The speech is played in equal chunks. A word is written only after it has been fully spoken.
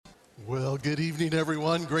Well, good evening,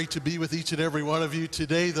 everyone. Great to be with each and every one of you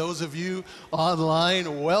today. Those of you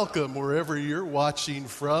online, welcome wherever you're watching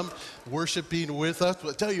from, worshiping with us.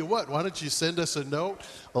 But tell you what, why don't you send us a note?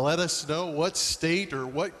 Let us know what state or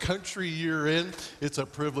what country you're in. It's a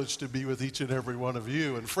privilege to be with each and every one of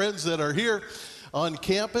you. And friends that are here on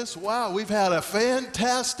campus, wow, we've had a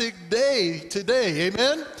fantastic day today.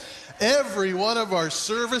 Amen? Every one of our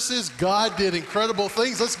services, God did incredible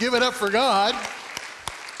things. Let's give it up for God.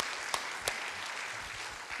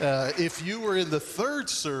 If you were in the third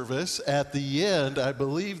service at the end, I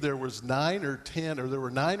believe there was 9 or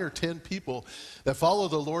 10 people that followed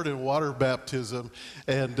the Lord in water baptism.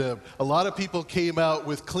 And a lot of people came out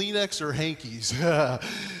with Kleenex or hankies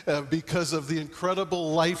because of the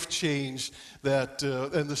incredible life change that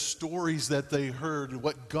and the stories that they heard and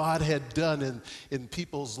what God had done in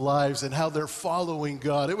people's lives and how they're following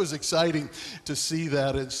God. It was exciting to see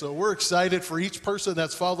that. And so we're excited for each person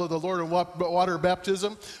that's followed the Lord in water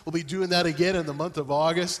baptism. We'll be doing that again in the month of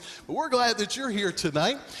August. But we're glad that you're here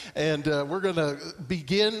tonight. And we're going to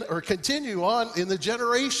begin or continue on in the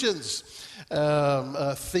generations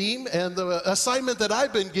theme. And the assignment that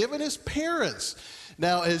I've been given is parents.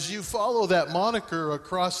 Now, as you follow that moniker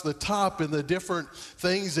across the top and the different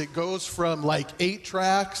things, it goes from like 8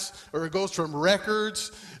 tracks, or it goes from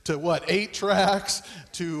records to 8 tracks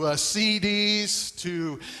to CDs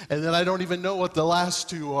to, and then I don't even know what the last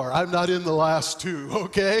 2 are. I'm not in the last 2,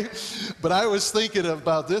 okay? But I was thinking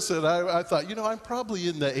about this and I thought, I'm probably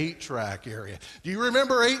in the 8-track area. Do you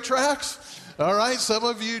remember 8 tracks? All right, some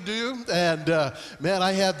of you do. And man,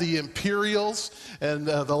 I had the Imperials, and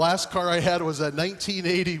the last car I had was a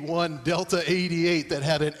 1981 Delta 88 that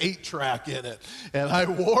had an 8-track in it. And I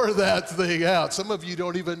wore that thing out. Some of you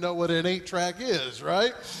don't even know what an 8-track is,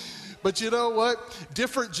 right? But you know what?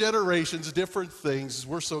 Different generations, different things.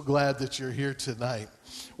 We're so glad that you're here tonight.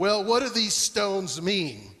 Well, what do these stones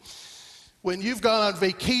mean? When you've gone on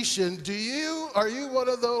vacation, are you one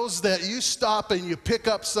of those that you stop and you pick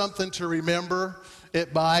up something to remember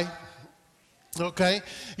it by? Okay.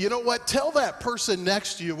 You know what? Tell that person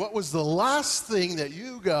next to you what was the last thing that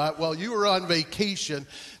you got while you were on vacation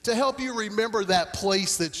to help you remember that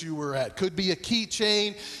place that you were at. Could be a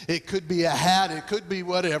keychain, it could be a hat, it could be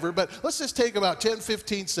whatever. But let's just take about 10,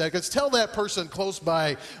 15 seconds. Tell that person close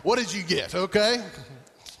by, what did you get? Okay.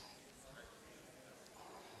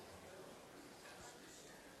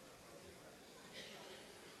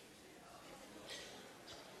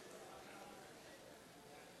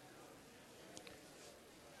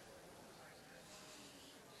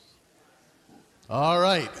 All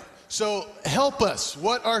right, so help us.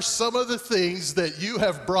 What are some of the things that you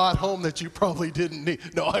have brought home that you probably didn't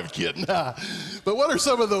need? No, I'm kidding. But what are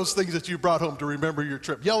some of those things that you brought home to remember your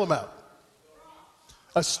trip? Yell them out.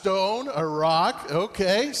 A stone, a rock,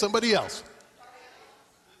 okay. Somebody else.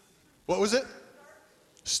 What was it?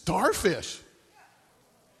 Starfish.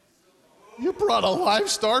 You brought a live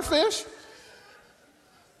starfish?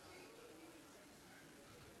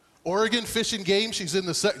 Oregon Fish and Game, she's in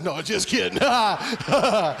the second. No, just kidding.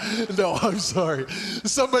 No, I'm sorry.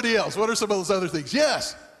 Somebody else. What are some of those other things?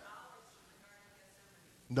 Yes.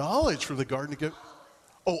 Knowledge from the Garden of Gethsemane.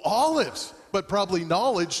 Oh, olives, but probably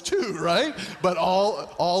knowledge too, right? But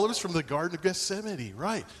all olives from the Garden of Gethsemane,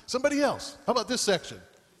 right? Somebody else. How about this section?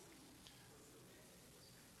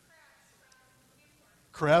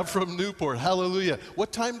 Crab from Newport, hallelujah.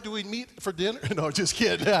 What time do we meet for dinner? No, just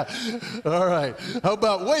kidding. Yeah. All right. How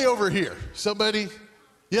about way over here? Somebody?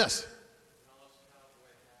 Yes.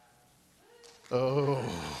 Oh.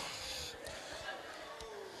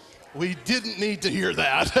 We didn't need to hear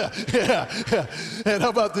that. Yeah. And how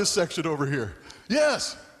about this section over here?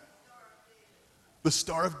 Yes. The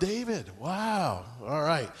Star of David. Wow. All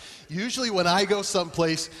right. Usually when I go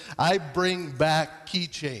someplace, I bring back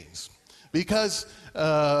keychains because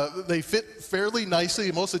they fit fairly nicely.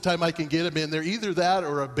 Most of the time I can get them in there, either that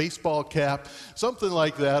or a baseball cap, something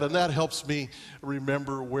like that, and that helps me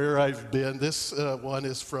remember where I've been. This one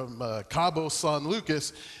is from Cabo San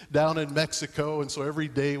Lucas down in Mexico, and so every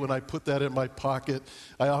day when I put that in my pocket,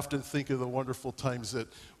 I often think of the wonderful times that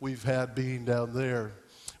we've had being down there.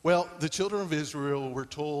 Well, the children of Israel were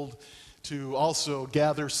told to also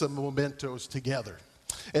gather some mementos together.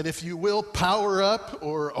 And if you will, power up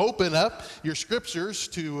or open up your scriptures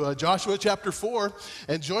to Joshua chapter 4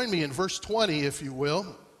 and join me in verse 20, if you will.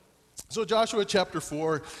 So Joshua chapter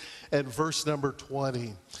 4 and verse number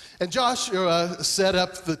 20. And Joshua set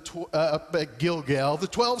up up at Gilgal the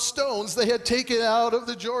 12 stones they had taken out of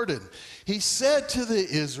the Jordan. He said to the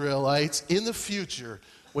Israelites, in the future,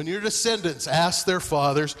 when your descendants ask their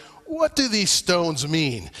fathers, what do these stones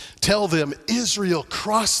mean? Tell them Israel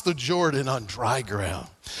crossed the Jordan on dry ground.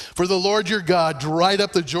 For the Lord your God dried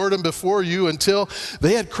up the Jordan before you until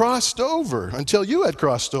they had crossed over, until you had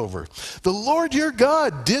crossed over. The Lord your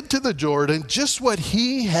God did to the Jordan just what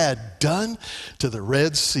he had done to the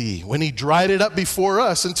Red Sea when he dried it up before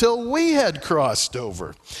us until we had crossed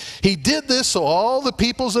over. He did this so all the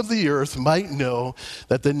peoples of the earth might know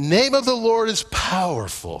that the name of the Lord is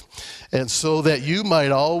powerful, and so that you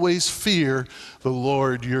might always fear the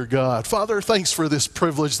Lord your God. Father, thanks for this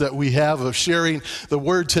privilege that we have of sharing the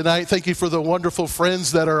word tonight. Thank you for the wonderful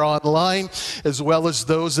friends that are online, as well as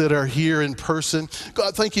those that are here in person.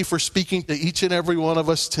 God, thank you for speaking to each and every one of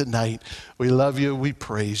us tonight. We love you. We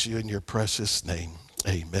praise you in your precious name.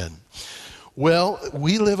 Amen. Well,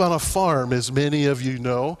 we live on a farm, as many of you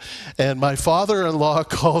know, and my father-in-law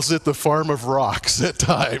calls it the farm of rocks at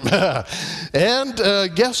times. And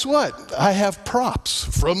guess what? I have props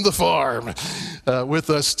from the farm with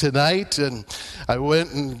us tonight, and I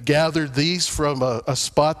went and gathered these from a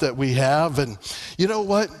spot that we have. And you know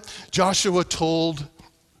what? Joshua told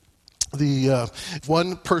the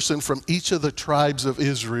one person from each of the tribes of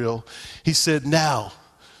Israel, he said, now,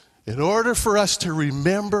 in order for us to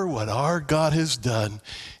remember what our God has done,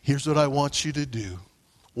 here's what I want you to do.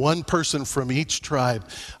 One person from each tribe,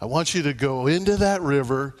 I want you to go into that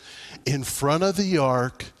river in front of the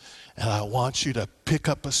ark, and I want you to pick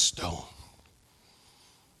up a stone.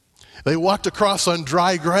 They walked across on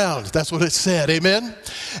dry ground. That's what it said. Amen?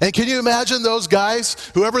 And can you imagine those guys,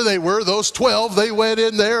 whoever they were, those 12, they went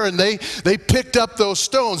in there and they picked up those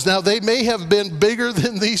stones. Now, they may have been bigger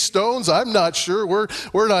than these stones. I'm not sure. We're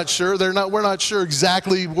not sure. We're not sure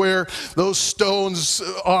exactly where those stones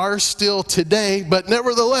are still today. But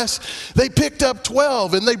nevertheless, they picked up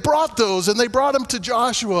 12 and they brought those and they brought them to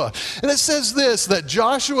Joshua. And it says this, that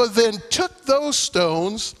Joshua then took those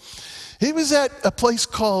stones. He was at a place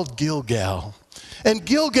called Gilgal. And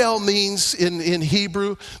Gilgal means, in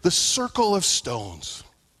Hebrew, the circle of stones,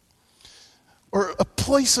 or a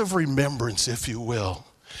place of remembrance, if you will.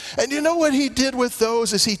 And you know what he did with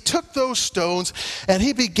those is he took those stones and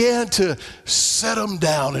he began to set them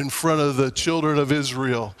down in front of the children of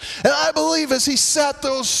Israel. And I believe as he sat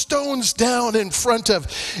those stones down in front of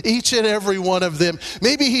each and every one of them,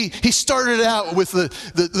 maybe he started out with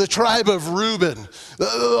the tribe of Reuben, the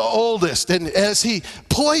oldest. And as he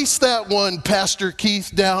placed that one, Pastor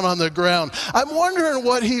Keith, down on the ground, I'm wondering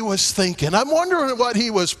what he was thinking. I'm wondering what he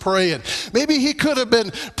was praying. Maybe he could have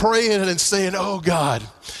been praying and saying, oh God,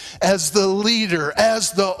 as the leader,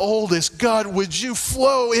 as the oldest, God, would you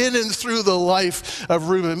flow in and through the life of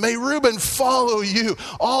Reuben? May Reuben follow you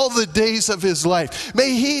all the days of his life.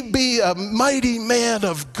 May he be a mighty man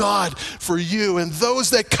of God for you and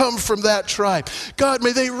those that come from that tribe. God,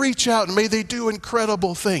 may they reach out and may they do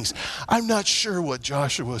incredible things. I'm not sure what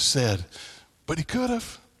Joshua said, but he could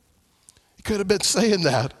have. He could have been saying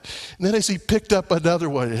that. And then as he picked up another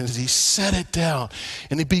one and as he set it down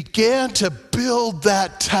and he began to build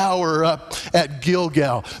that tower up at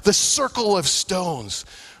Gilgal, the circle of stones.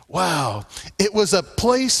 Wow. It was a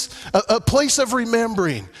place of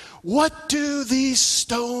remembering. What do these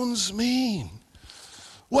stones mean?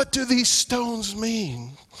 What do these stones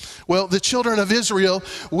mean? Well, the children of Israel,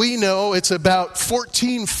 we know it's about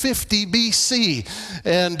 1450 BC.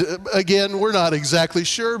 And again, we're not exactly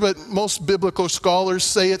sure, but most biblical scholars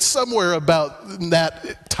say it's somewhere about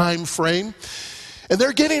that time frame. And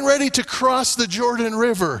they're getting ready to cross the Jordan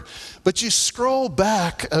River. But you scroll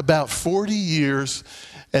back about 40 years,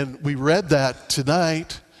 and we read that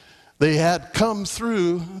tonight, they had come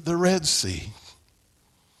through the Red Sea.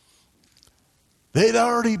 They'd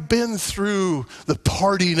already been through the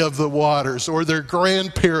parting of the waters, or their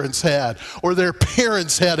grandparents had, or their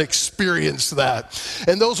parents had experienced that.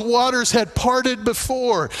 And those waters had parted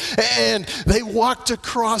before, and they walked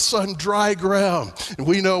across on dry ground. And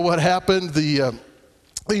we know what happened. The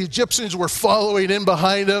Egyptians were following in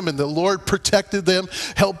behind them, and the Lord protected them,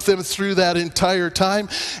 helped them through that entire time.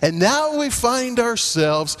 And now we find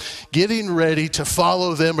ourselves getting ready to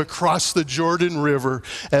follow them across the Jordan River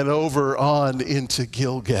and over on into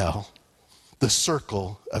Gilgal, the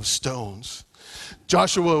circle of stones.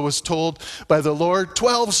 Joshua was told by the Lord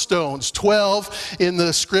 12 stones. 12 in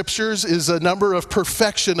the scriptures is a number of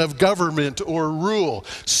perfection of government or rule.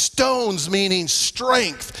 Stones meaning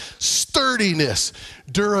strength, sturdiness,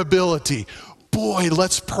 durability. Boy,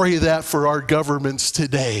 let's pray that for our governments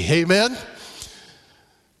today. Amen?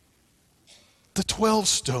 The 12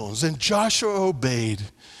 stones. And Joshua obeyed,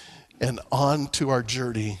 and on to our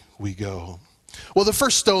journey we go. Well, the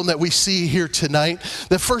first stone that we see here tonight,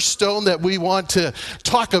 the first stone that we want to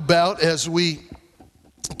talk about as we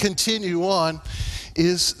continue on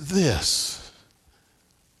is this: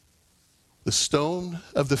 the stone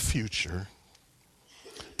of the future.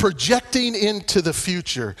 Projecting into the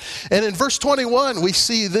future. And in verse 21, we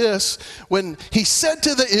see this when he said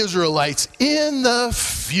to the Israelites, in the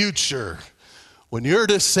future, when your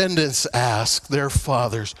descendants ask their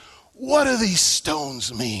fathers, what do these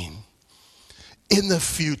stones mean? In the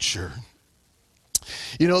future.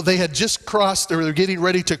 You know, they had just crossed, or they're getting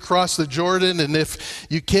ready to cross the Jordan, and if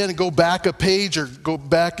you can go back a page or go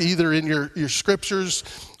back either in your scriptures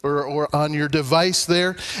or on your device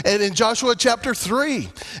there. And in Joshua chapter 3,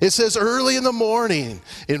 it says, early in the morning,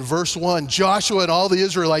 in verse 1, Joshua and all the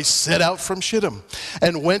Israelites set out from Shittim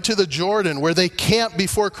and went to the Jordan, where they camped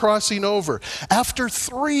before crossing over. After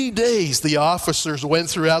 3 days, the officers went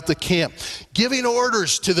throughout the camp, giving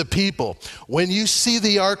orders to the people. When you see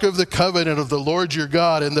the ark of the covenant of the Lord your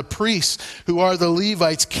God and the priests, who are the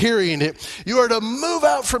Levites, carrying it, you are to move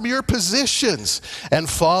out from your positions and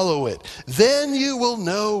follow it. Then you will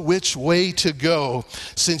know which way to go,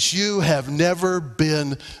 since you have never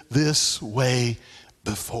been this way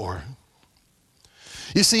before.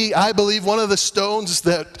 You see, I believe one of the stones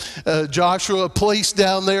that Joshua placed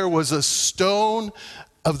down there was a stone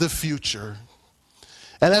of the future.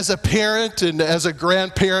 And as a parent and as a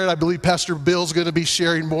grandparent, I believe Pastor Bill's going to be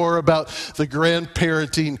sharing more about the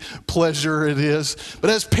grandparenting pleasure it is.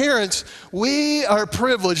 But as parents, we are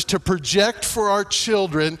privileged to project for our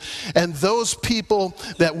children and those people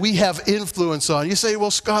that we have influence on. You say,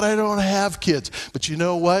 well, Scott, I don't have kids. But you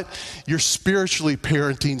know what? You're spiritually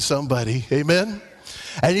parenting somebody. Amen?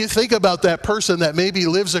 And you think about that person that maybe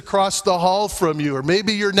lives across the hall from you, or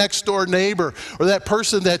maybe your next door neighbor, or that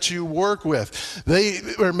person that you work with. They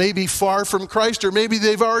are maybe far from Christ, or maybe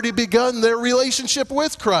they've already begun their relationship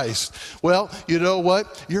with Christ. Well, you know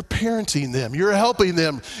what? You're parenting them. You're helping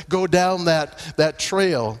them go down that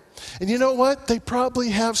trail. And you know what? They probably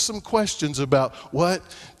have some questions about what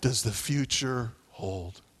does the future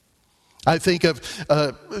hold. I think of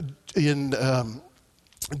in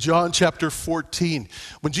John chapter 14,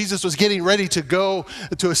 when Jesus was getting ready to go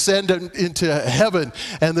to ascend into heaven,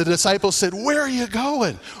 and the disciples said, where are you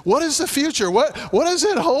going? What is the future? What does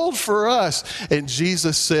it hold for us? And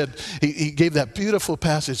Jesus said, he gave that beautiful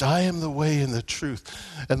passage, I am the way and the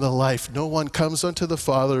truth and the life. No one comes unto the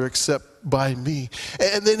Father except by me.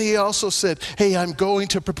 And then he also said, hey, I'm going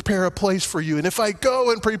to prepare a place for you. And if I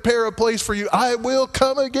go and prepare a place for you, I will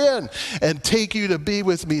come again and take you to be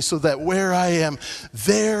with me, so that where I am,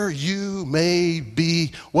 there you may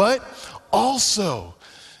be. What? Also,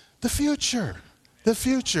 the future. The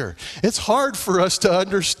future. It's hard for us to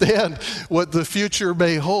understand what the future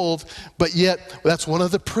may hold, but yet that's one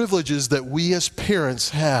of the privileges that we as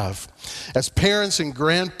parents have. As parents and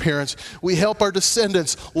grandparents, we help our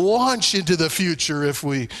descendants launch into the future, if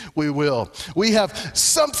we will. We have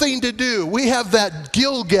something to do. We have that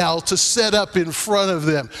Gilgal to set up in front of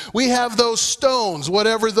them. We have those stones,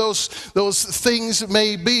 whatever those things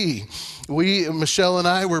may be. Michelle and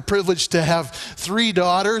I, were privileged to have 3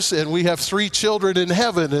 daughters, and we have 3 children in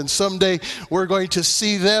heaven, and someday we're going to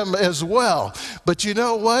see them as well. But you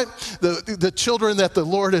know what? The children that the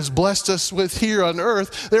Lord has blessed us with here on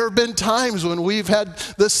earth, there have been times when we've had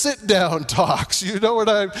the sit-down talks. You know what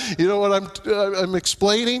I'm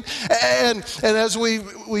explaining? And as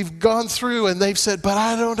we've gone through, and they've said, but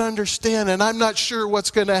I don't understand, and I'm not sure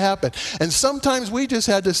what's going to happen. And sometimes we just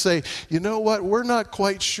had to say, you know what? We're not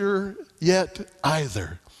quite sure yet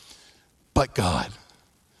either, but God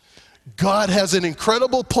has an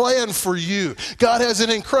incredible plan for you. God has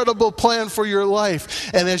an incredible plan for your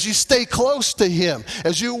life. And as you stay close to Him,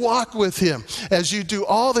 as you walk with Him, as you do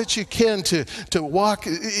all that you can to walk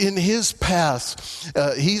in His paths,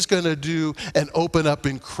 He's going to do and open up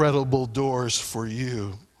incredible doors for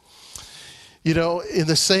you. You know, in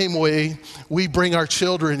the same way, we bring our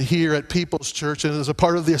children here at People's Church, and as a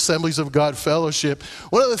part of the Assemblies of God Fellowship,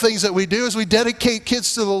 one of the things that we do is we dedicate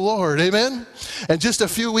kids to the Lord, amen? And just a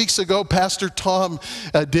few weeks ago, Pastor Tom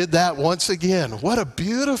did that once again. What a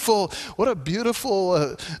beautiful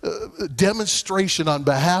demonstration on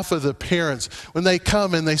behalf of the parents when they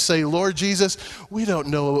come and they say, Lord Jesus, we don't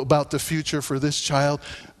know about the future for this child,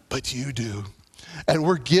 but you do. And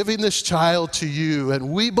we're giving this child to you. And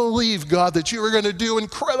we believe, God, that you are going to do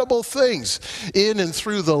incredible things in and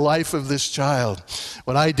through the life of this child.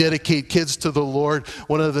 When I dedicate kids to the Lord,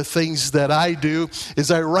 one of the things that I do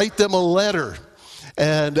is I write them a letter.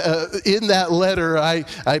 And in that letter, I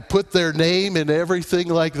put their name and everything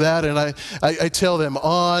like that. And I tell them,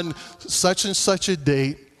 on such and such a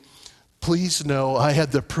date, please know I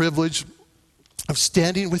had the privilege of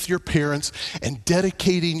standing with your parents and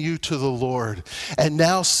dedicating you to the Lord. And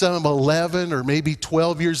now some 11 or maybe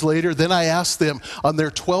 12 years later, then I asked them on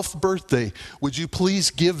their 12th birthday, would you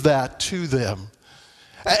please give that to them?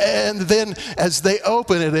 And then as they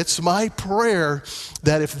open it, it's my prayer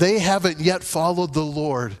that if they haven't yet followed the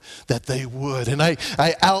Lord, that they would. And I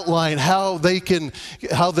outline how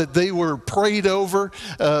that they were prayed over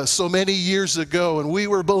so many years ago, and we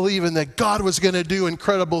were believing that God was going to do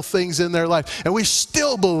incredible things in their life, and we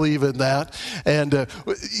still believe in that. And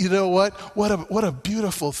you know what? What a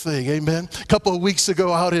beautiful thing, amen? A couple of weeks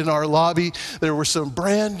ago out in our lobby, there were some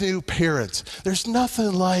brand new parents. There's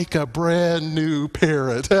nothing like a brand new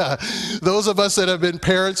parent. Those of us that have been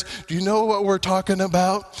parents, do you know what we're talking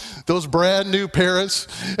about? Those brand new parents.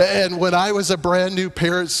 And when I was a brand new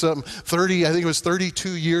parent, some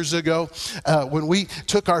 32 years ago, when we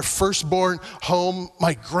took our firstborn home,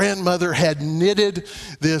 my grandmother had knitted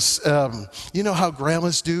this, you know how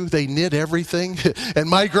grandmas do? They knit everything. And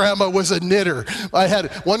my grandma was a knitter. I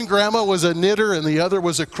had one grandma was a knitter and the other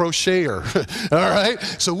was a crocheter. All right?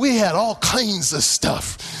 So we had all kinds of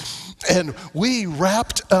stuff. And we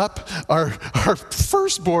wrapped up our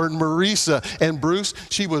firstborn, Marisa, and Bruce.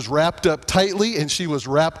 She was wrapped up tightly, and she was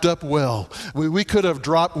wrapped up well. We could have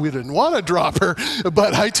dropped, we didn't want to drop her,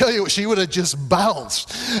 but I tell you what, she would have just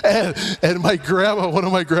bounced. And my grandma, one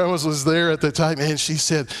of my grandmas was there at the time, and she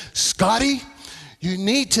said, Scotty, you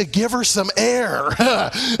need to give her some air.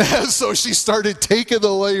 And so she started taking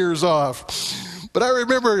the layers off. But I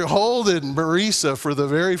remember holding Marisa for the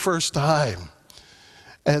very first time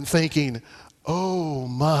and thinking, oh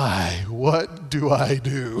my, what do I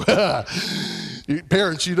do?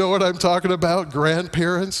 Parents, you know what I'm talking about?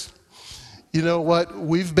 Grandparents, you know what?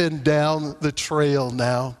 We've been down the trail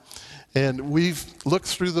now, and we've looked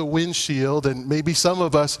through the windshield, and maybe some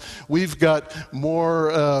of us, we've got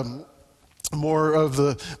more of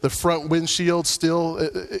the front windshield still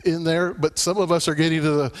in there, but some of us are getting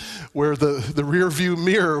to where the rear view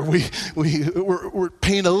mirror, we're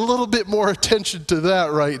paying a little bit more attention to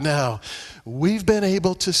that right now. We've been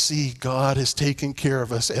able to see God has taken care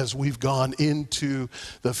of us as we've gone into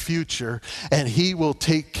the future, and He will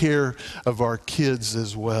take care of our kids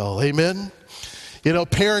as well. Amen? You know,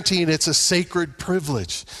 parenting, it's a sacred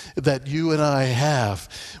privilege that you and I have.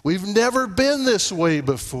 We've never been this way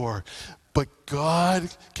before. But God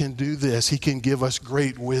can do this. He can give us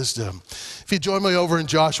great wisdom. If you join me over in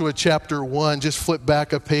Joshua chapter 1, just flip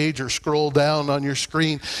back a page or scroll down on your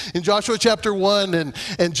screen. In Joshua chapter 1,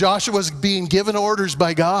 and Joshua's being given orders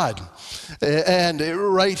by God. And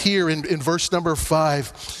right here in verse number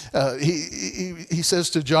 5, he says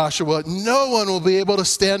to Joshua, no one will be able to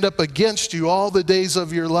stand up against you all the days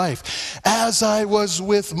of your life. As I was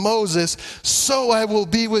with Moses, so I will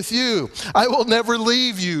be with you. I will never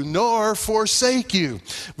leave you nor forsake you.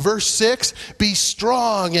 Verse 6, be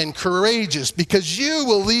strong and courageous, because you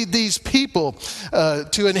will lead these people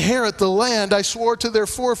to inherit the land I swore to their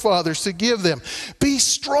forefathers to give them. Be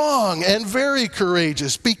strong and very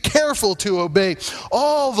courageous. Be careful to obey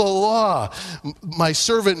all the law my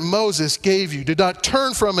servant Moses gave you. Do not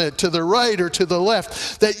turn from it to the right or to the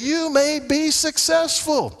left, that you may be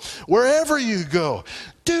successful wherever you go.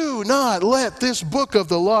 Do not let this book of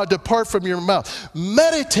the law depart from your mouth.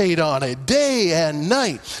 Meditate on it day and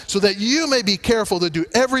night, so that you may be careful to do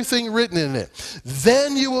everything written in it.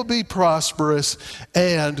 Then you will be prosperous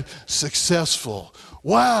and successful.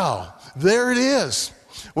 Wow, there it is.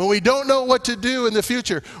 When we don't know what to do in the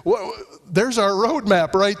future, there's our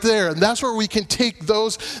roadmap right there. And that's where we can take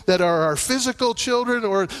those that are our physical children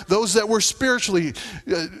or those that we're spiritually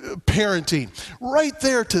parenting right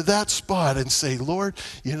there to that spot and say, Lord,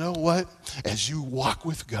 you know what? As you walk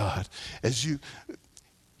with God,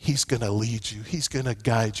 He's going to lead you. He's going to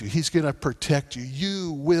guide you. He's going to protect you.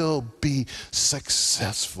 You will be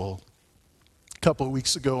successful. A couple of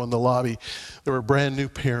weeks ago in the lobby, there were brand new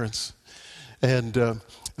parents. And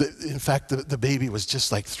in fact, the baby was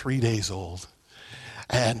just like 3 days old.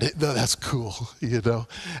 And that's cool, you know.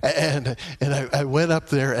 And I went up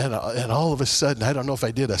there, and all of a sudden, I don't know if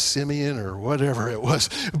I did a Simeon or whatever it was,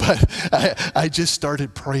 but I just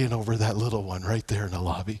started praying over that little one right there in the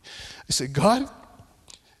lobby. I said, God,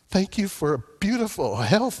 thank you for a beautiful,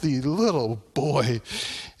 healthy little boy.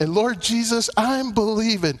 And Lord Jesus, I'm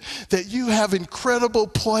believing that you have incredible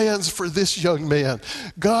plans for this young man.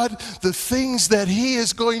 God, the things that he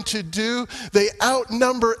is going to do, they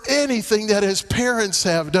outnumber anything that his parents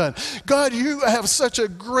have done. God, you have such a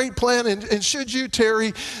great plan, and should you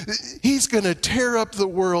tarry, he's going to tear up the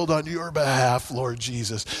world on your behalf, Lord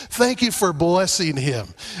Jesus. Thank you for blessing him.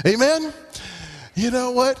 Amen? You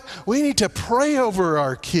know what? We need to pray over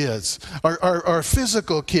our kids, our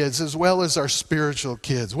physical kids, as well as our spiritual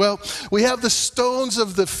kids. Well, we have the stones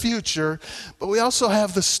of the future, but we also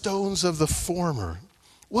have the stones of the former.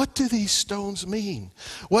 What do these stones mean?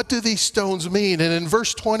 What do these stones mean? And in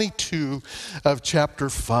verse 22 of chapter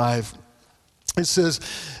 5, it says,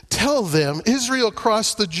 tell them, Israel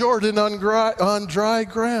crossed the Jordan on dry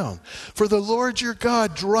ground. For the Lord your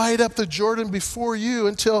God dried up the Jordan before you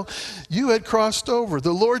until you had crossed over.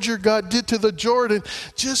 The Lord your God did to the Jordan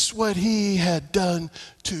just what he had done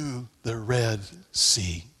to the Red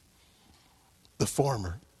Sea. The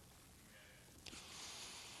former.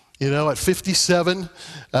 You know, at 57,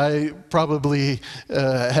 I probably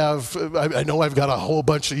I know I've got a whole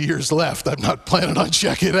bunch of years left. I'm not planning on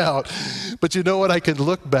checking it out. But you know what? I can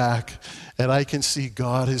look back and I can see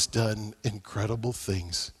God has done incredible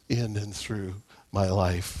things in and through my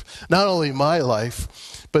life. Not only my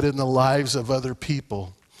life, but in the lives of other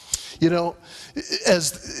people. You know,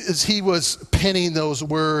 as he was penning those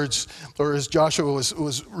words, or as Joshua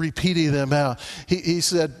was repeating them out, he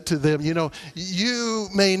said to them, you know, you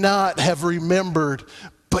may not have remembered,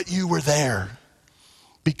 but you were there.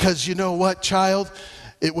 Because you know what, child?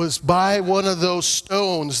 It was by one of those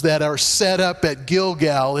stones that are set up at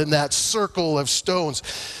Gilgal, in that circle of stones,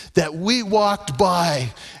 that we walked by,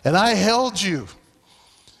 and I held you.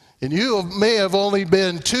 And you may have only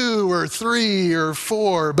been 2 or 3 or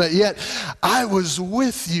 4, but yet I was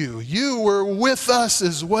with you. You were with us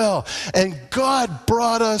as well. And God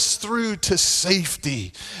brought us through to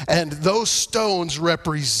safety. And those stones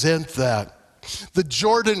represent that. The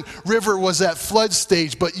Jordan River was at flood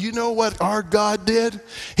stage, but you know what our God did?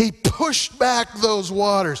 He pushed back those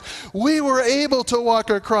waters. We were able to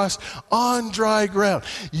walk across on dry ground.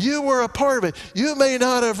 You were a part of it. You may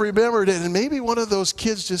not have remembered it, and maybe one of those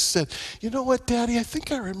kids just said, you know what, Daddy, I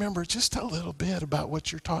think I remember just a little bit about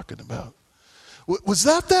what you're talking about. Was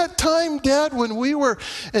that time, Dad, when we were,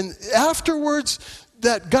 and afterwards,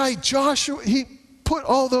 that guy Joshua, he put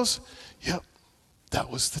all those, yep,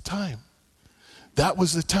 that was the time. That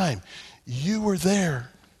was the time. You were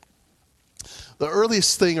there. The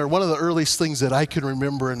earliest thing, or one of the earliest things that I can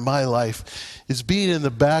remember in my life, is being in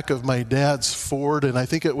the back of my dad's Ford, and I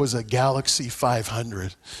think it was a Galaxie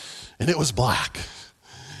 500, and it was black.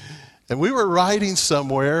 And we were riding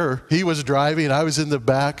somewhere, or he was driving, I was in the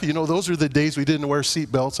back. You know, those are the days we didn't wear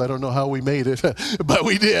seatbelts. I don't know how we made it, but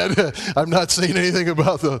we did. I'm not saying anything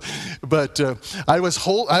about those. But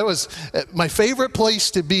my favorite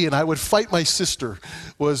place to be, and I would fight my sister,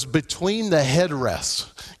 was between the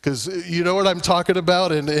headrests. Because you know what I'm talking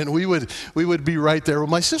about? And we would be right there. Well,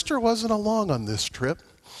 my sister wasn't along on this trip.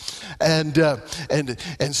 And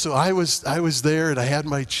so I was there, and I had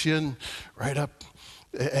my chin right up,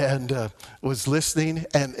 and was listening,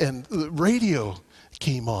 and the radio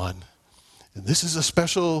came on. And this is a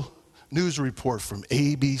special news report from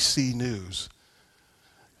ABC News.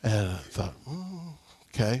 And I thought,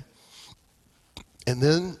 okay. And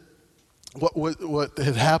then what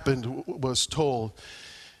had happened was told.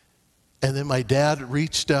 And then my dad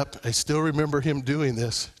reached up, I still remember him doing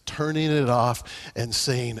this, turning it off and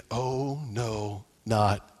saying, oh no,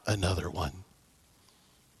 not another one.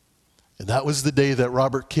 And that was the day that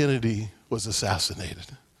Robert Kennedy was assassinated.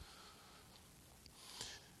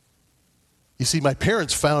 You see, my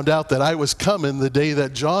parents found out that I was coming the day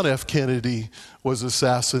that John F. Kennedy was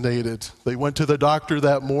assassinated. They went to the doctor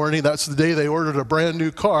that morning. That's the day they ordered a brand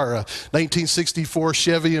new car, a 1964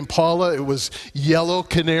 Chevy Impala. It was yellow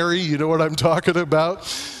canary. You know what I'm talking about?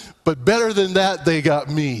 But better than that, they got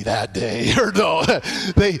me that day. Or no,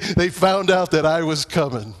 they found out that I was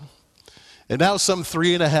coming. And now some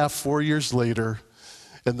 3.5, 4 years later,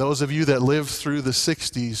 and those of you that lived through the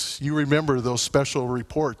 60s, you remember those special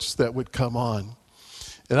reports that would come on.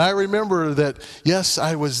 And I remember that, yes,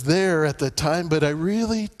 I was there at the time, but I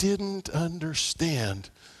really didn't understand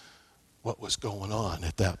what was going on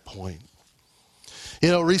at that point. You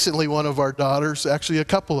know, recently one of our daughters, actually a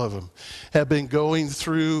couple of them, have been going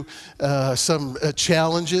through some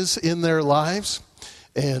challenges in their lives,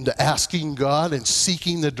 and asking God and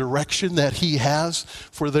seeking the direction that He has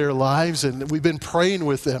for their lives. And we've been praying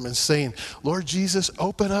with them and saying, Lord Jesus,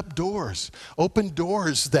 open up doors. Open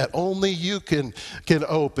doors that only You can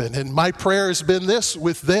open. And my prayer has been this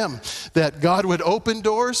with them, that God would open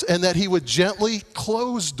doors and that He would gently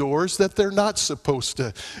close doors that they're not supposed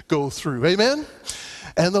to go through. Amen?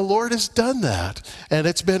 And the Lord has done that. And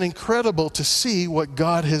it's been incredible to see what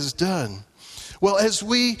God has done. Well, as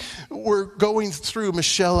we were going through,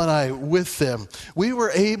 Michelle and I, with them, we were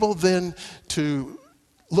able then to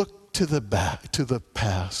look to the back, to the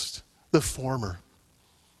past, the former.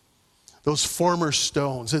 those former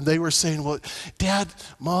stones. And they were saying, well, Dad,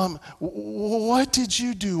 Mom, what did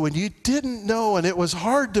you do when you didn't know and it was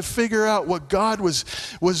hard to figure out what God was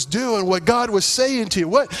doing, what God was saying to you?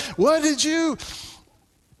 What did you...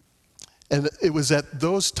 And it was at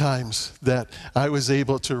those times that I was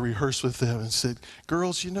able to rehearse with them and said,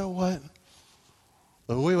 girls, you know what?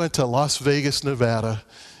 When we went to Las Vegas, Nevada,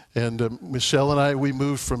 and Michelle and I, we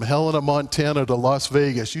moved from Helena, Montana to Las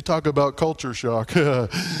Vegas. You talk about culture shock.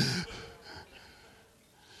 But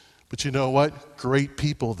you know what? Great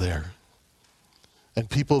people there. And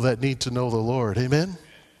people that need to know the Lord. Amen?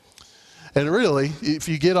 And really, if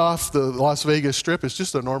you get off the Las Vegas Strip, it's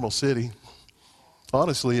just a normal city.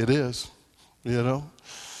 Honestly, it is, you know.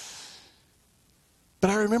 But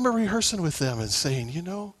I remember rehearsing with them and saying, you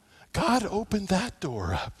know, God opened that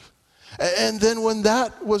door up. And then when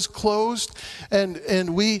that was closed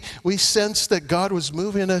and we sensed that God was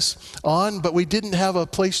moving us on, but we didn't have a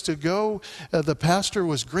place to go, the pastor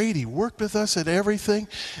was great. He worked with us at everything,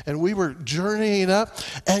 and we were journeying up,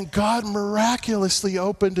 and God miraculously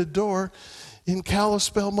opened a door in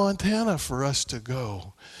Kalispell, Montana for us to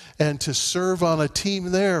go and to serve on a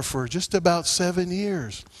team there for just about 7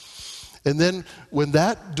 years. And then when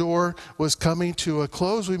that door was coming to a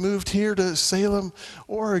close, we moved here to Salem,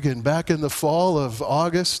 Oregon, back in the fall of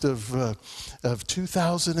August of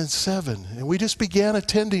 2007. And we just began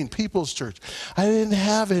attending People's Church. I didn't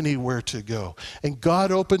have anywhere to go. And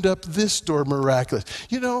God opened up this door miraculous.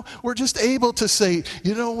 You know, we're just able to say,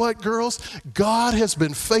 you know what, girls? God has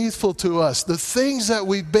been faithful to us. The things that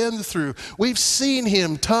we've been through, we've seen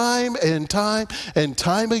him time and time and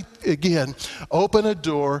time again open a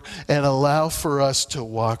door and allow for us to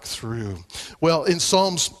walk through. Well, in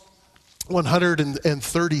Psalms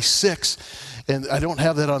 136, and I don't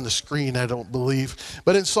have that on the screen, I don't believe,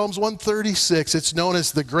 but in Psalms 136, it's known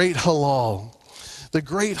as the Great Hallel. The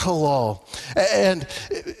Great Hallel. And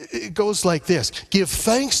it goes like this: give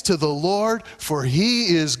thanks to the Lord, for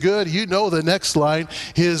he is good. You know the next line,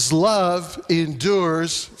 his love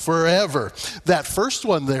endures forever. That first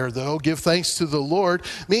one there, though, give thanks to the Lord,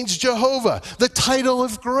 means Jehovah, the title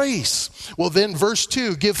of grace. Well, then verse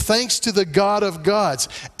 2, give thanks to the God of gods,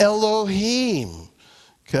 Elohim.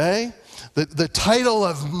 Okay? The title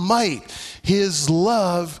of might, his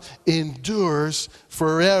love endures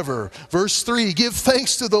forever. Verse 3, give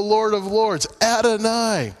thanks to the Lord of lords,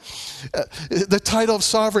 Adonai. The title of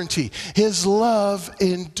sovereignty, his love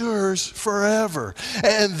endures forever.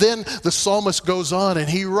 And then the psalmist goes on and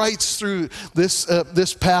he writes through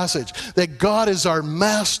this passage that God is our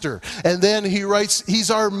master. And then he writes, he's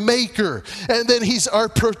our maker. And then he's our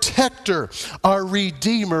protector, our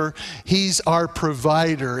redeemer. He's our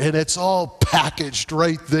provider. And it's all packaged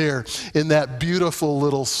right there in that beautiful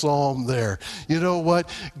little psalm there. You know what?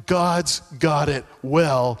 God's got it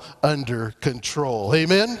well under control.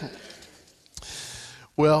 Amen?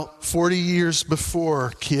 Well, 40 years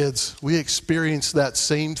before, kids, we experienced that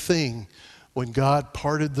same thing when God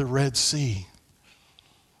parted the Red Sea.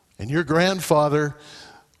 And your grandfather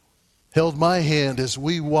held my hand as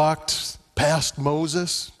we walked past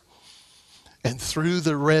Moses and through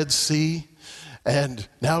the Red Sea. And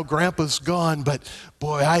now Grandpa's gone, but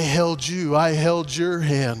boy, I held you. I held your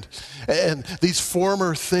hand. And these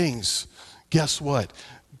former things, guess what?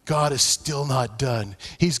 God is still not done.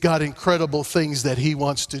 He's got incredible things that he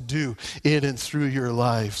wants to do in and through your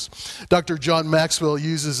lives. Dr. John Maxwell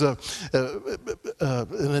uses an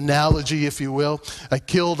analogy, if you will. I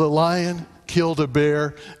killed a lion, killed a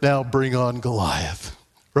bear, now bring on Goliath,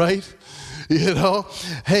 right? You know,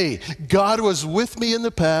 hey, God was with me in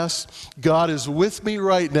the past. God is with me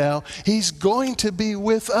right now. He's going to be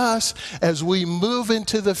with us as we move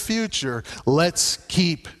into the future. Let's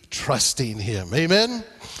keep trusting him. Amen?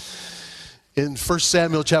 In 1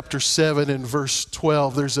 Samuel chapter 7 and verse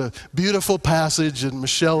 12, there's a beautiful passage, and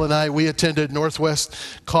Michelle and I, we attended Northwest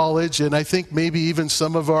College, and I think maybe even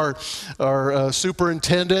some of our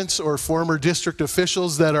superintendents or former district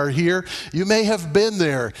officials that are here, you may have been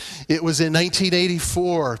there. It was in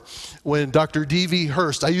 1984 when Dr. D.V.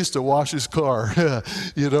 Hurst, I used to wash his car.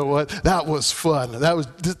 You know what? That was fun.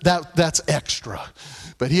 That's extra.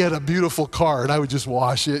 But he had a beautiful car, and I would just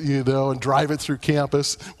wash it, you know, and drive it through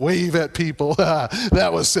campus, wave at people.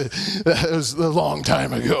 That was a long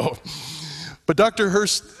time ago. But Dr.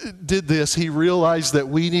 Hurst did this. He realized that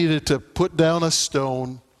we needed to put down a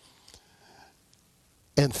stone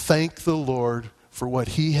and thank the Lord for what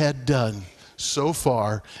he had done so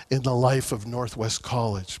far in the life of Northwest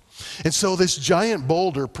College. And so this giant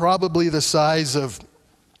boulder, probably the size of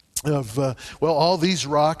all these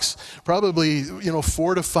rocks, probably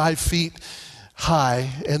 4 to 5 feet high,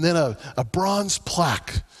 and then a bronze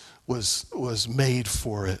plaque was made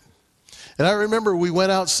for it. And I remember we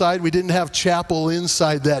went outside. We didn't have chapel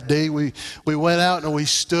inside that day. We went out and we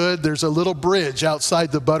stood. There's a little bridge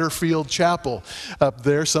outside the Butterfield Chapel up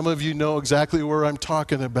there. Some of you know exactly where I'm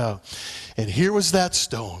talking about. And here was that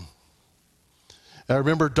stone. I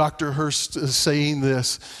remember Dr. Hurst saying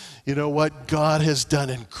this. You know what? God has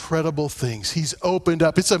done incredible things. He's opened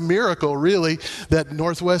up. It's a miracle, really, that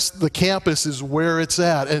Northwest, the campus is where it's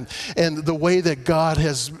at. And the way that God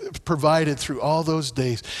has provided through all those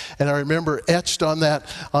days. And I remember etched on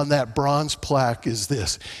that bronze plaque is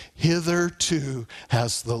this: hitherto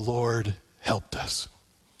has the Lord helped us.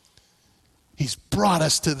 He's brought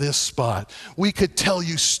us to this spot. We could tell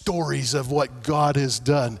you stories of what God has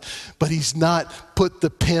done, but he's not put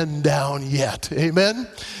the pen down yet. Amen?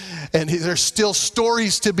 And there's still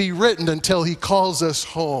stories to be written until he calls us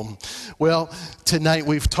home. Well, tonight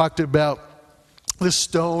we've talked about the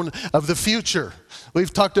stone of the future.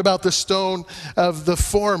 We've talked about the stone of the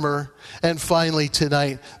former. And finally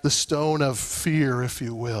tonight, the stone of fear, if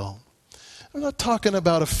you will. I'm not talking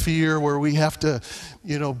about a fear where we have to,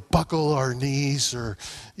 buckle our knees or,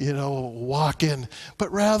 walk in,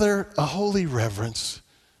 but rather a holy reverence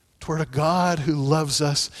toward a God who loves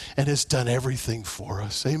us and has done everything for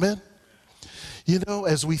us. Amen?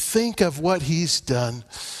 As we think of what he's done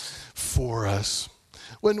for us,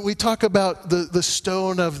 when we talk about the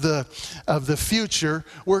stone of the future,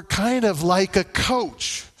 we're kind of like a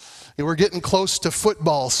coach. We're getting close to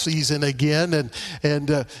football season again,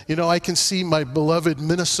 and I can see my beloved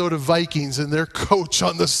Minnesota Vikings and their coach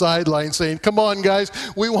on the sideline saying, "Come on, guys,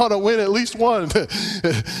 we want to win at least one."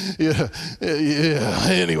 Yeah.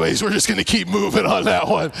 Anyways, we're just going to keep moving on that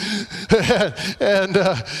one, and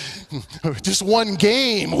just one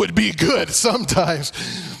game would be good sometimes.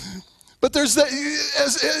 But there's that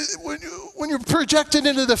when you're projected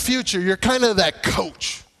into the future, you're kind of that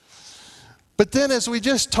coach. But then as we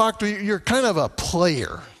just talked, you're kind of a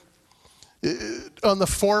player. On the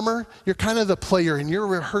former, you're kind of the player, and you're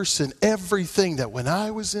rehearsing everything that when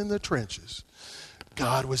I was in the trenches,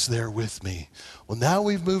 God was there with me. Well, now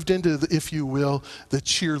we've moved into, if you will, the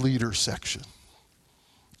cheerleader section.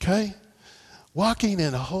 Okay? Walking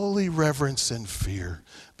in holy reverence and fear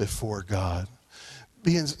before God.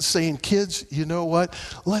 Saying, kids, you know what?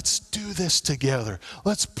 Let's do this together.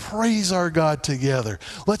 Let's praise our God together.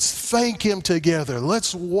 Let's thank him together.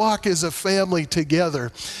 Let's walk as a family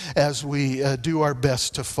together as we do our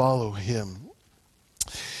best to follow him.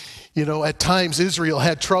 At times Israel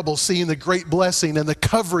had trouble seeing the great blessing and the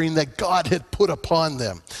covering that God had put upon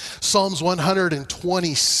them. Psalms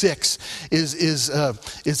 126 is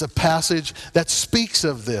a passage that speaks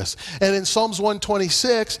of this. And in Psalms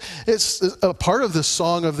 126, it's a part of the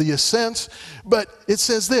Song of the Ascents, but it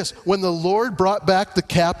says this: when the Lord brought back the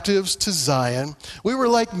captives to Zion, we were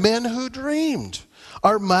like men who dreamed.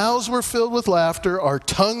 Our mouths were filled with laughter, our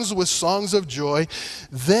tongues with songs of joy.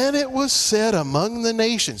 Then it was said among the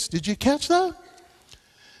nations. Did you catch that?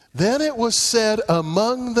 Then it was said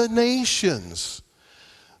among the nations,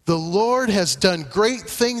 the Lord has done great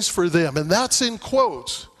things for them. And that's in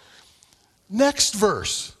quotes. Next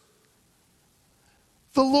verse.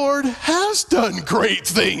 The Lord has done great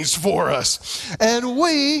things for us, and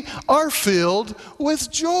we are filled with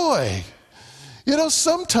joy.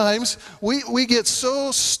 Sometimes we get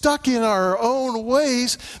so stuck in our own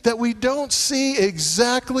ways that we don't see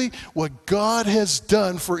exactly what God has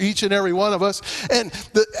done for each and every one of us. And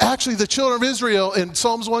actually the children of Israel in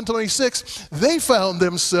Psalms 126, they found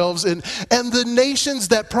themselves and the nations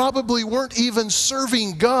that probably weren't even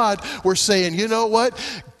serving God were saying, you know what?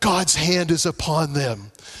 God's hand is upon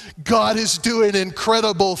them. God is doing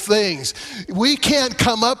incredible things. We can't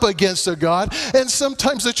come up against a God. And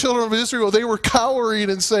sometimes the children of Israel, they were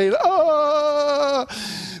cowering and saying, "Ah!"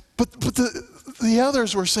 But the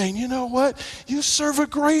others were saying, you know what? You serve a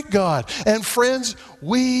great God. And friends,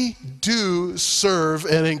 we do serve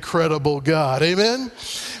an incredible God. Amen?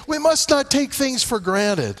 We must not take things for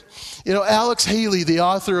granted. Alex Haley, the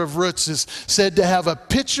author of Roots, is said to have a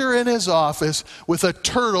picture in his office with a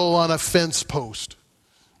turtle on a fence post.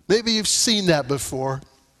 Maybe you've seen that before.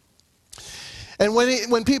 And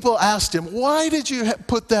when people asked him, why did you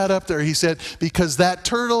put that up there? He said, because that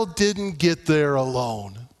turtle didn't get there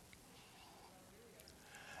alone.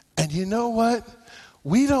 And you know what?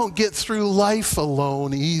 We don't get through life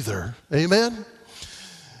alone either. Amen?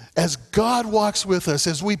 as God walks with us,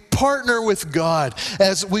 as we partner with God,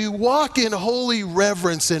 as we walk in holy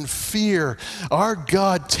reverence and fear, our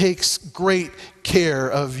God takes great care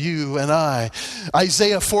of you and I.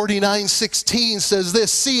 Isaiah 49:16 says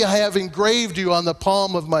this, "See, I have engraved you on the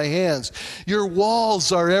palm of my hands. Your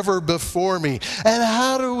walls are ever before me." And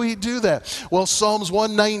how do we do that? Well, Psalms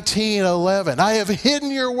 119:11, "I have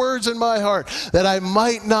hidden your words in my heart that I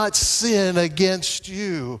might not sin against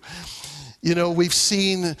you." You know, we've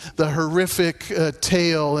seen the horrific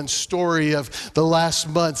tale and story of the last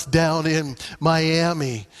month down in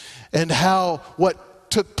Miami and how what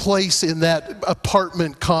took place in that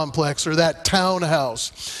apartment complex or that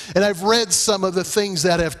townhouse. And I've read some of the things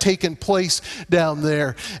that have taken place down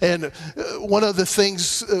there. And one of the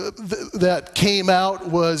things that came out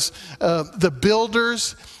was the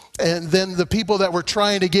builders and then the people that were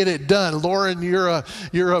trying to get it done. Lauren, you're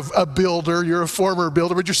a builder, you're a former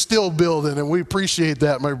builder, but you're still building, and we appreciate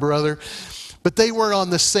that, my brother. But they weren't on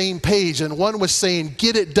the same page, and one was saying,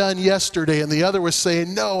 "Get it done yesterday," and the other was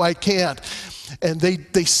saying, "No, I can't." And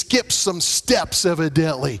they skipped some steps,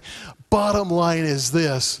 evidently. Bottom line is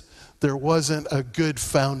this: there wasn't a good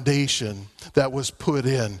foundation that was put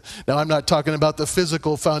in. Now, I'm not talking about the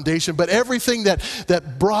physical foundation, but everything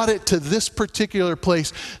that brought it to this particular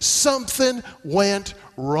place, something went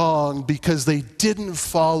wrong because they didn't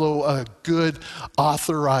follow a good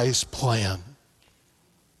authorized plan.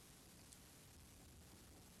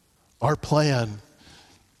 Our plan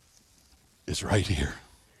is right here.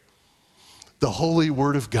 The Holy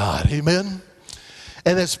Word of God. Amen?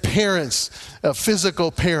 And as parents,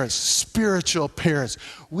 physical parents, spiritual parents,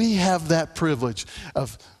 we have that privilege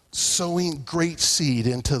of sowing great seed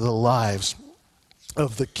into the lives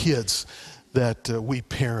of the kids that we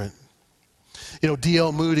parent. You know,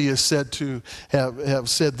 D.L. Moody is said to have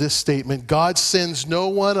said this statement: "God sends no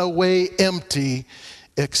one away empty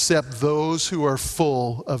except those who are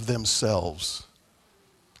full of themselves."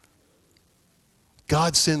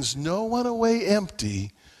 God sends no one away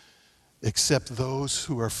empty except those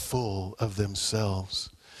who are full of themselves.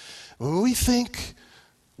 When we think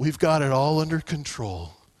we've got it all under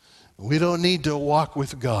control, we don't need to walk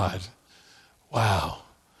with God, wow,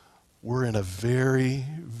 we're in a very,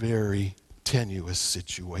 very tenuous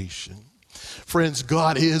situation. Friends,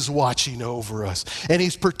 God is watching over us, and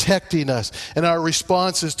He's protecting us, and our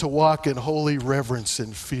response is to walk in holy reverence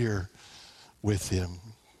and fear with Him.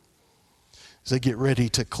 As I get ready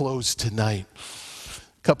to close tonight,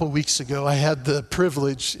 a couple weeks ago, I had the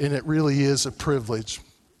privilege, and it really is a privilege,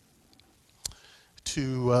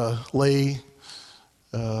 to lay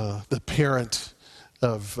the parent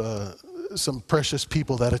of some precious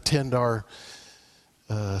people that attend our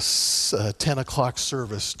 10 o'clock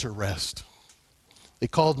service to rest. They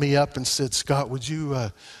called me up and said, "Scott, would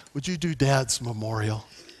you do Dad's memorial?"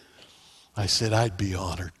 I said, "I'd be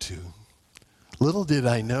honored to." Little did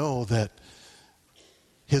I know that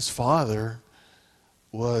his father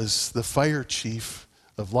was the fire chief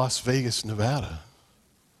of Las Vegas, Nevada.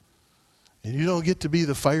 And you don't get to be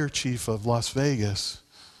the fire chief of Las Vegas.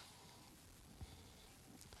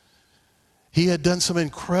 He had done some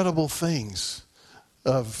incredible things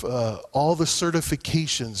of all the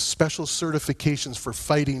certifications, special certifications for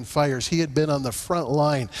fighting fires. He had been on the front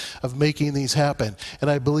line of making these happen. And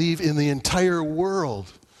I believe in the entire world,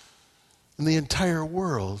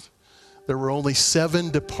 there were only 7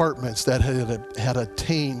 departments that had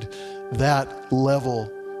attained that level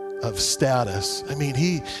of status. I mean,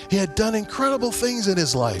 he had done incredible things in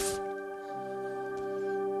his life.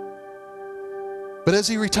 But as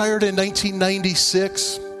he retired in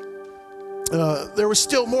 1996, there was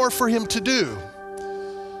still more for him to do.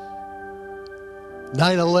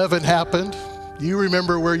 9/11 happened. You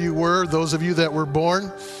remember where you were, those of you that were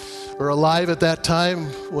born or alive at that time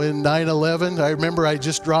when 9/11. I remember I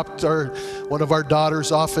just dropped one of our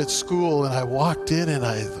daughters off at school, and I walked in and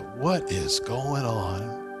I thought, what is going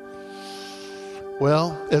on?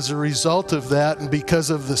 Well, as a result of that, and because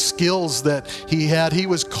of the skills that he had, he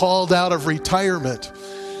was called out of retirement.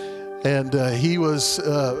 And he was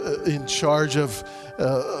in charge of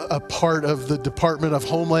a part of the Department of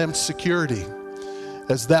Homeland Security,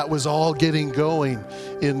 as that was all getting going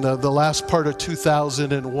in the last part of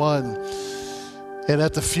 2001. And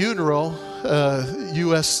at the funeral,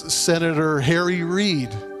 U.S. Senator Harry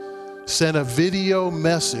Reid sent a video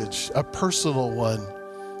message, a personal one,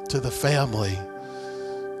 to the family.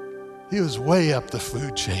 He was way up the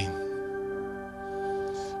food chain.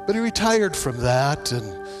 But he retired from that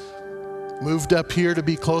and moved up here to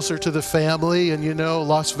be closer to the family. And you know,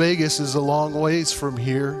 Las Vegas is a long ways from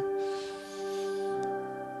here.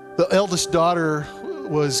 The eldest daughter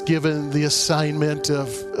was given the assignment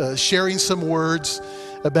of sharing some words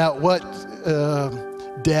about what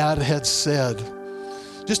Dad had said.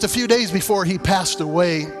 Just a few days before he passed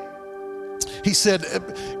away, he said,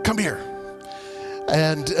 "Come here."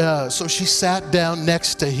 And so she sat down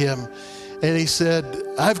next to him, and he said,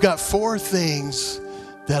 "I've got 4 things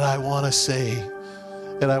that I want to say,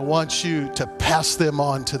 and I want you to pass them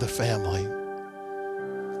on to the family."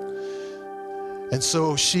 And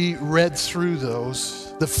so she read through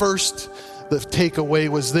those. The takeaway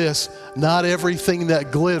was this: not everything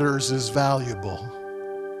that glitters is valuable.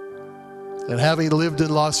 And having lived in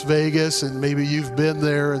Las Vegas, and maybe you've been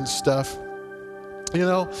there and stuff,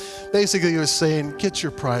 basically he was saying, get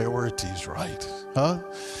your priorities right, huh?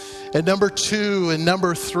 And number 2 and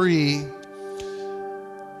number 3,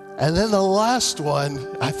 and then the last one,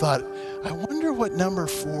 I thought, I wonder what number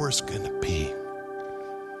 4 is going to be.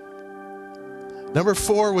 Number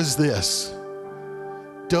 4 was this: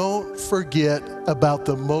 don't forget about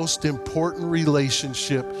the most important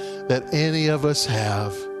relationship that any of us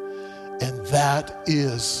have, and that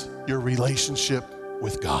is your relationship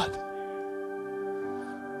with God.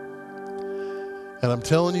 And I'm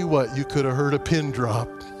telling you what, you could have heard a pin drop.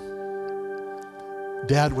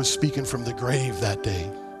 Dad was speaking from the grave that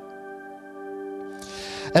day.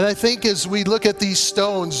 And I think as we look at these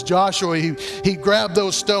stones, Joshua, he grabbed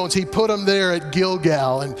those stones, he put them there at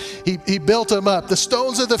Gilgal, and he built them up. The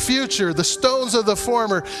stones of the future, the stones of the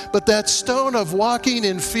former, but that stone of walking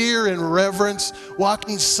in fear and reverence,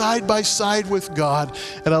 walking side by side with God,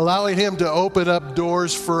 and allowing Him to open up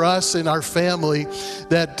doors for us and our family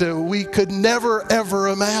that we could never, ever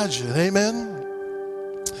imagine. Amen?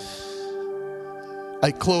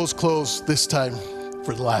 I close this time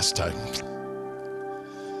for the last time.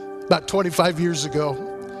 About 25 years ago,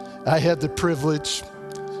 I had the privilege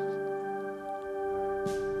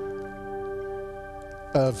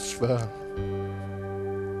of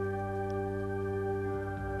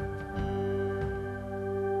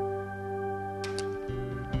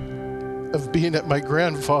being at my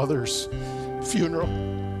grandfather's funeral.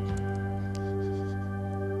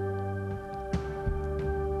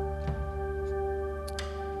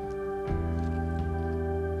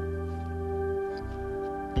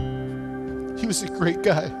 He was a great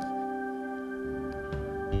guy.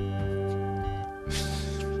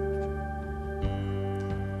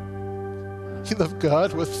 He loved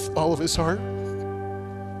God with all of his heart.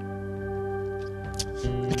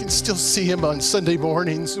 I can still see him on Sunday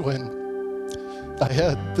mornings when I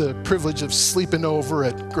had the privilege of sleeping over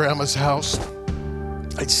at Grandma's house.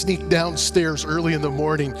 I'd sneak downstairs early in the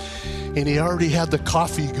morning, and he already had the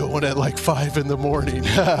coffee going at like 5 in the morning.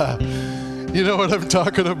 You know what I'm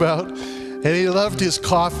talking about? And he loved his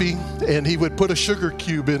coffee, and he would put a sugar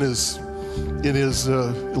cube in his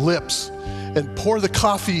lips and pour the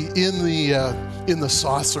coffee in the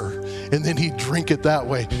saucer, and then he'd drink it that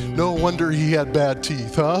way. No wonder he had bad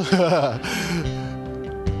teeth, huh?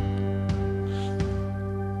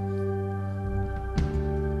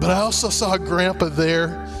 But I also saw Grandpa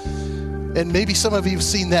there, and maybe some of you have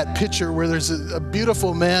seen that picture where there's a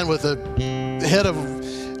beautiful man with a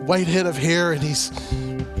white head of hair, and he's,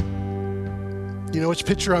 you know which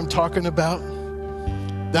picture I'm talking about?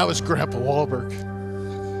 That was Grandpa Wahlberg.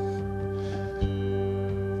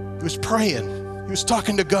 He was praying. He was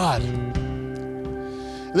talking to God.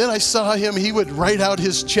 And then I saw him, he would write out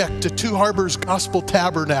his check to Two Harbors Gospel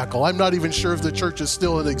Tabernacle. I'm not even sure if the church is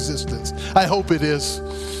still in existence. I hope it is.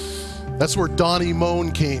 That's where Donnie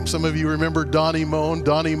Moan came. Some of you remember Donnie Moan.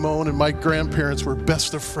 Donnie Moan and my grandparents were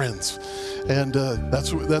best of friends. And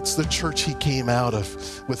that's the church he came out of,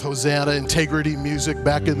 with Hosanna Integrity Music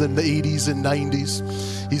back in the 80s and 90s.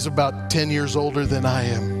 He's about 10 years older than I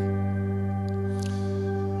am.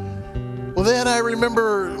 Well, then I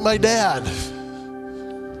remember my dad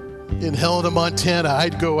in Helena, Montana.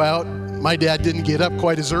 I'd go out. My dad didn't get up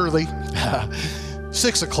quite as early,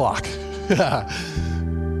 6 o'clock.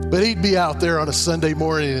 But he'd be out there on a Sunday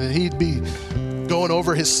morning, and he'd be going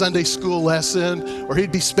over his Sunday school lesson, or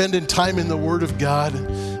he'd be spending time in the Word of God.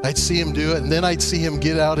 I'd see him do it, and then I'd see him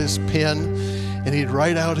get out his pen, and he'd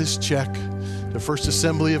write out his check, the First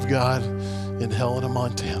Assembly of God in Helena,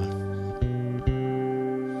 Montana.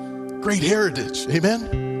 Great heritage, amen?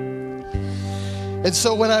 And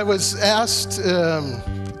so when I was asked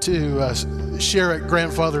to share at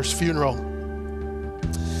grandfather's funeral,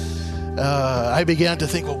 I began to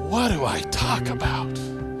think, well, what do I talk about?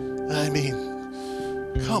 I mean,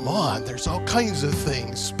 come on, there's all kinds of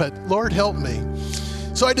things, but Lord help me.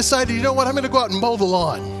 So I decided, you know what, I'm going to go out and mow the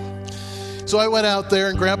lawn. So I went out there,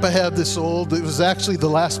 and Grandpa had this it was actually the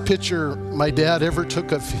last picture my dad ever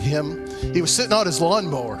took of him. He was sitting on his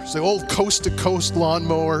lawnmower. It's the old coast-to-coast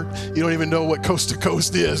lawnmower. You don't even know what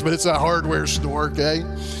coast-to-coast is, but it's a hardware store, okay?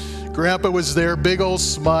 Grandpa was there, big old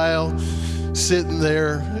smile, sitting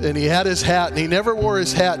there, and he had his hat, and he never wore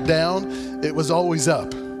his hat down. It was always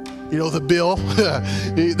up. You know, the bill?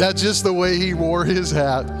 That's just the way he wore his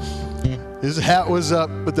hat. His hat was up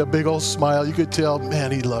with a big old smile. You could tell,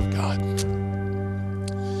 man, he loved God.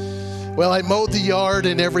 Well, I mowed the yard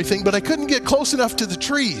and everything, but I couldn't get close enough to the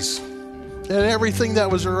trees and everything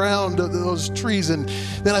that was around those trees. And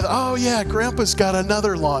then I thought, oh yeah, Grandpa's got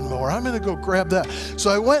another lawnmower. I'm going to go grab that. So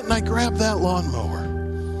I went and I grabbed that lawnmower.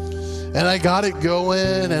 And I got it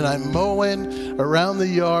going, and I'm mowing around the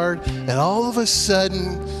yard, and all of a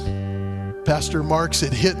sudden, Pastor Marks,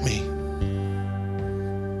 it hit me.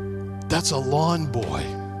 That's a lawn boy.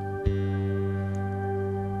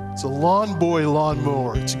 It's a lawn boy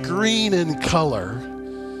lawnmower. It's green in color.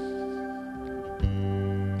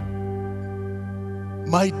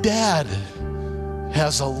 My dad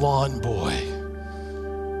has a lawn boy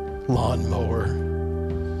lawnmower.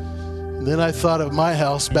 And then I thought of my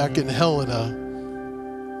house back in Helena.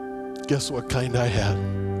 Guess what kind I had?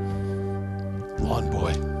 Lawn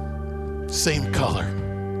boy. Same color.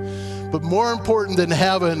 But more important than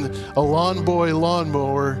having a lawn boy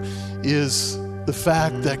lawnmower is the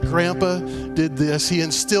fact that Grandpa did this. He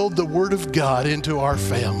instilled the Word of God into our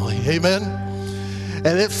family. Amen?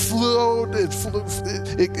 And it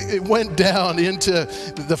went down into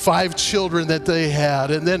the 5 children that they had.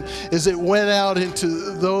 And then as it went out into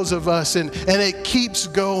those of us, and it keeps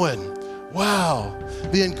going. Wow,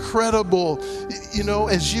 the incredible, you know,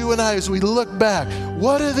 as you and I, as we look back,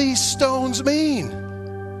 what do these stones mean?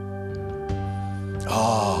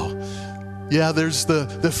 Oh, yeah, there's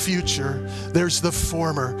the future, there's the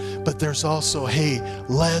former, but there's also, hey,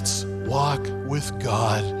 let's walk with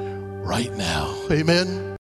God right now. Amen.